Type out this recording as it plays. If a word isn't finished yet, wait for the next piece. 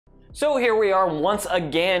So here we are once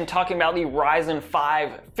again talking about the Ryzen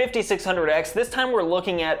 5 5600X. This time we're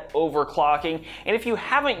looking at overclocking, and if you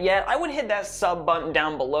haven't yet, I would hit that sub button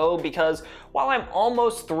down below because while I'm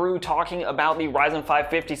almost through talking about the Ryzen 5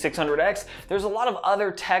 5600X, there's a lot of other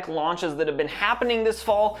tech launches that have been happening this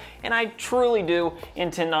fall, and I truly do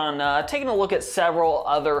intend on taking a look at several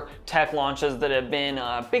other tech launches that have been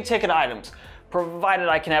big ticket items, provided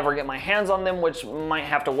I can ever get my hands on them, which might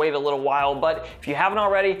have to wait a little while. But if you haven't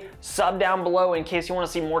already, sub down below in case you want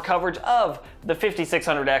to see more coverage of the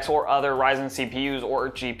 5600X or other Ryzen CPUs or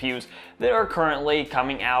GPUs that are currently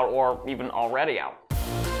coming out or even already out.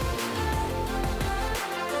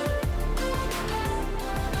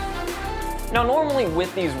 Now normally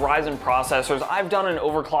with these Ryzen processors, I've done an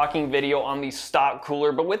overclocking video on the stock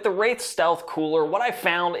cooler, but with the Wraith Stealth cooler, what I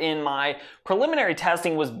found in my preliminary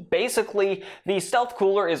testing was basically the Stealth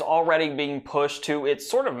cooler is already being pushed to its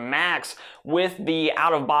sort of max with the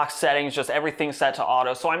out-of-box settings, just everything set to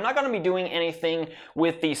auto. So I'm not going to be doing anything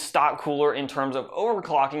with the stock cooler in terms of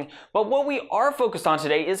overclocking, but what we are focused on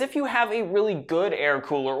today is if you have a really good air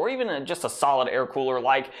cooler or even just a solid air cooler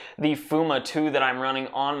like the Fuma 2 that I'm running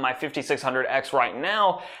on my 5600X right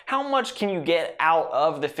now, how much can you get out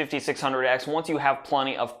of the 5600X once you have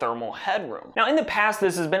plenty of thermal headroom? Now in the past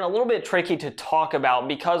this has been a little bit tricky to talk about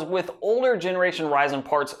because with older generation Ryzen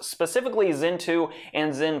parts, specifically Zen 2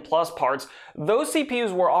 and Zen Plus parts, those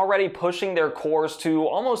CPUs were already pushing their cores to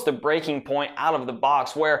almost the breaking point out of the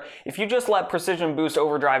box, where if you just let Precision Boost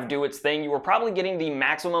Overdrive do its thing, you were probably getting the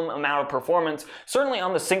maximum amount of performance, certainly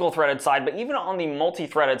on the single-threaded side, but even on the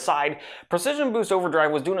multi-threaded side, Precision Boost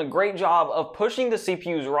Overdrive was doing a great job of pushing the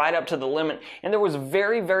CPUs right up to the limit, and there was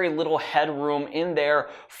very, very little headroom in there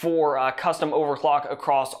for custom overclock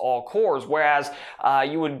across all cores, whereas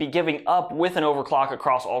you would be giving up with an overclock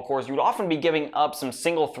across all cores. You would often be giving up some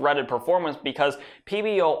single-threaded performance because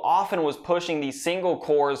PBO often was pushing these single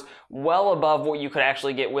cores well above what you could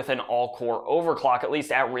actually get with an all-core overclock, at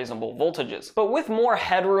least at reasonable voltages. But with more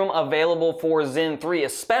headroom available for Zen 3,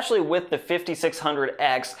 especially with the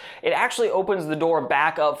 5600X, it actually opens the door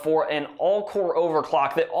back up for an all-core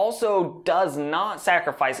overclock that also does not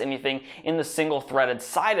sacrifice anything in the single-threaded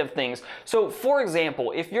side of things. So for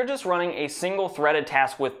example, if you're just running a single-threaded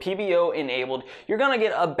task with PBO enabled, you're going to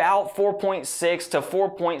get about 4.6 to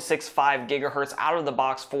 4.65 gigahertz out of the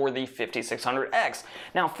box for the 5600X.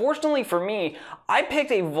 Now fortunately for me, I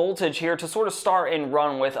picked a voltage here to sort of start and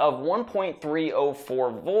run with of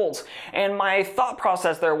 1.304 volts, and my thought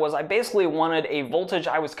process there was I basically wanted a voltage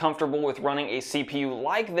I was comfortable with running a CPU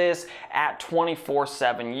like this at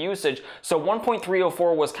 24/7 usage. So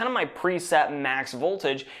 1.304 was kind of my preset max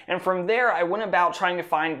voltage, and from there I went about trying to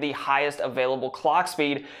find the highest available clock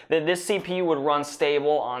speed that this CPU would run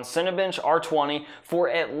stable on Cinebench R20 for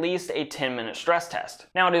at least a 10-minute stress test.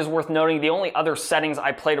 Now it is worth noting the only other settings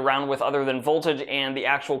I played around with other than voltage and the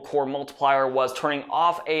actual core multiplier was turning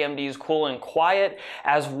off AMD's Cool and Quiet,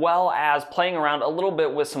 as well as playing around a little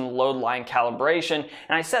bit with some load line calibration, and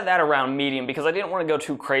I set that around medium because I didn't want to go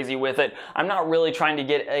too crazy with it. I'm not really trying to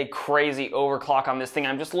get a crazy overclock on this thing.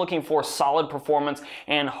 I'm just looking for solid performance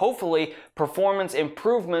and hopefully performance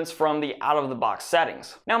improvements from the out-of-the-box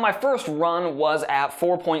settings. Now my first run was at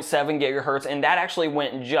 4.7 gigahertz, and that actually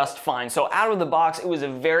went just fine. So out of the box, it was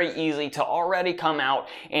very easy to already come out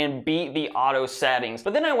and beat the auto settings.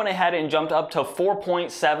 But then I went ahead and jumped up to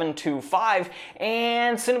 4.725,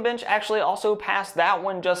 and Cinebench actually also passed that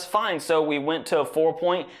one just fine. So we went to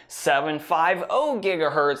 4.750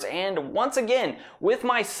 gigahertz, and once again, with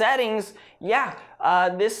my settings, yeah,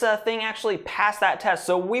 this thing actually passed that test.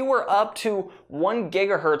 So we were up to 1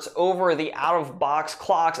 gigahertz over the out-of-box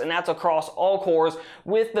clocks, and that's across all cores,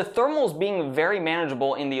 with the thermals being very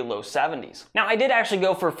manageable in the low 70s. Now I did actually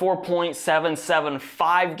go for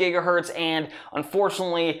 4.775 gigahertz, and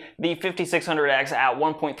unfortunately the 5600X at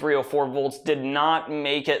 1.304 volts did not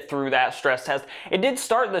make it through that stress test. It did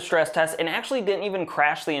start the stress test and actually didn't even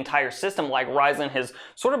crash the entire system like Ryzen has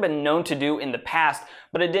sort of been known to do in the past,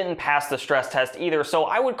 but it didn't pass the stress test either. So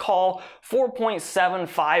I would call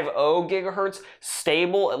 4.750 gigahertz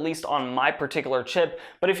stable, at least on my particular chip.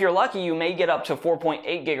 But if you're lucky, you may get up to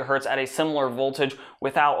 4.8 gigahertz at a similar voltage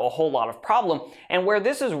without a whole lot of problem. And where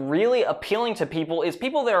this is really appealing to people is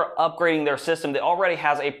people that are upgrading their system that already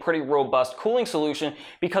has a pretty robust cooling solution,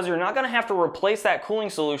 because you're not going to have to replace that cooling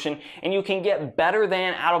solution, and you can get better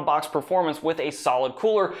than out-of-box performance with a solid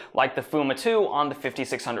cooler like the Fuma 2 on the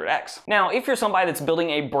 5600X. Now, if you're somebody that's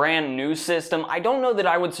building a brand new system, I don't know that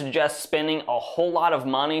I would suggest spending a whole lot of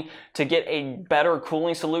money to get a better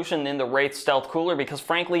cooling solution than the Wraith Stealth Cooler, because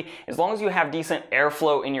frankly, as long as you have decent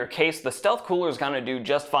airflow in your case, the Stealth Cooler is going to do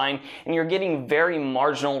just fine, and you're getting very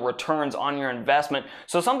marginal returns on your investment.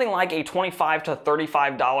 So something like a $25 to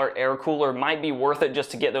 $35 air cooler might be worth it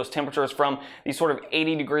just to get those temperatures from the sort of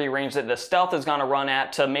 80-degree range that the Stealth is going to run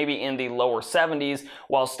at to maybe in the lower 70s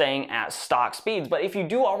while staying at stock speeds. But if you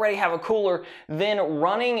do already have a cooler, then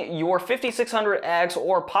running your 5600X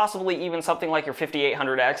or possibly even something like your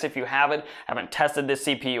 5800X, if you have it, I haven't tested this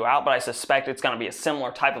CPU out, but I suspect it's going to be a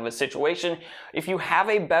similar type of a situation. If you have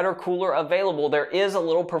a better cooler available, there is a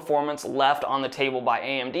little performance left on the table by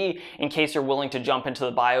AMD in case you're willing to jump into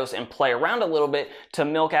the BIOS and play around a little bit to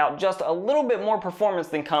milk out just a little bit more performance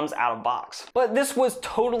than comes out of box. But this was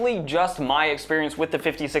totally just my experience with the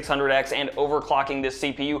 5600X and overclocking this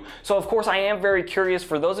CPU. So of course I am very curious,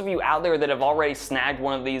 for those of you out there that have already snagged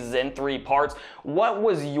one of these Zen 3 parts, what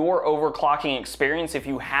was your overclocking experience? If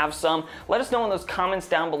you have some, let us know in those comments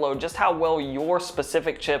down below just how well your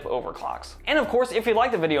specific chip overclocks. And of course, if you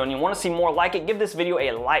like the video and you want to see more like it, give this video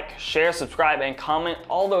a like, share, subscribe, and comment.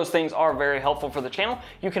 All those things are very helpful for the channel.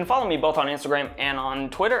 You can follow me both on Instagram and on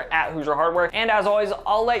Twitter at Hoosier Hardware. And as always,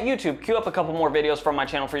 I'll let YouTube queue up a couple more videos from my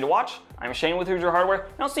channel for you to watch. I'm Shane with Hoosier Hardware,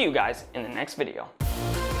 and I'll see you guys in the next video.